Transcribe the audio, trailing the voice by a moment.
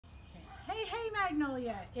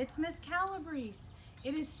Magnolia, it's Miss Calabrese.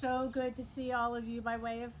 It is so good to see all of you by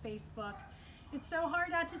way of Facebook. It's so hard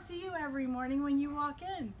not to see you every morning when you walk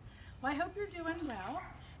in. Well, I hope you're doing well.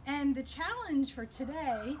 And the challenge for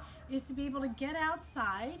today is to be able to get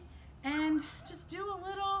outside and just do a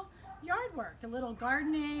little yard work, a little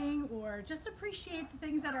gardening, or just appreciate the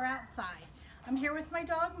things that are outside. I'm here with my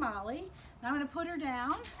dog Molly, and I'm going to put her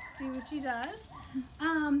down, see what she does.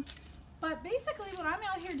 But basically what I'm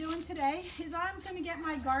out here doing today is I'm going to get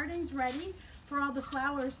my gardens ready for all the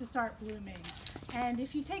flowers to start blooming. And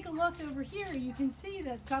if you take a look over here, you can see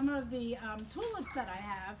that some of the tulips that I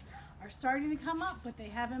have are starting to come up, but they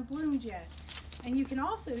haven't bloomed yet. And you can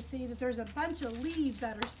also see that there's a bunch of leaves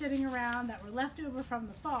that are sitting around that were left over from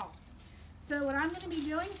the fall. So what I'm going to be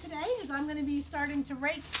doing today is I'm going to be starting to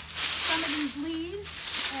rake some of these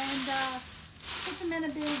leaves and put them in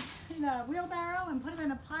a wheelbarrow and put them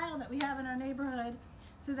in a pile that we have in our neighborhood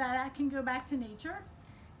so that I can go back to nature.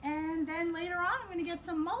 And then later on I'm going to get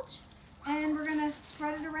some mulch and we're going to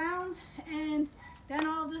spread it around, and then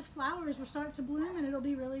all of these flowers will start to bloom and it'll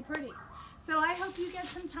be really pretty. So I hope you get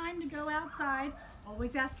some time to go outside.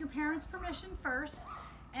 Always ask your parents' permission first.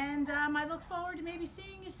 And I look forward to maybe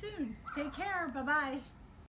seeing you soon. Take care. Bye-bye.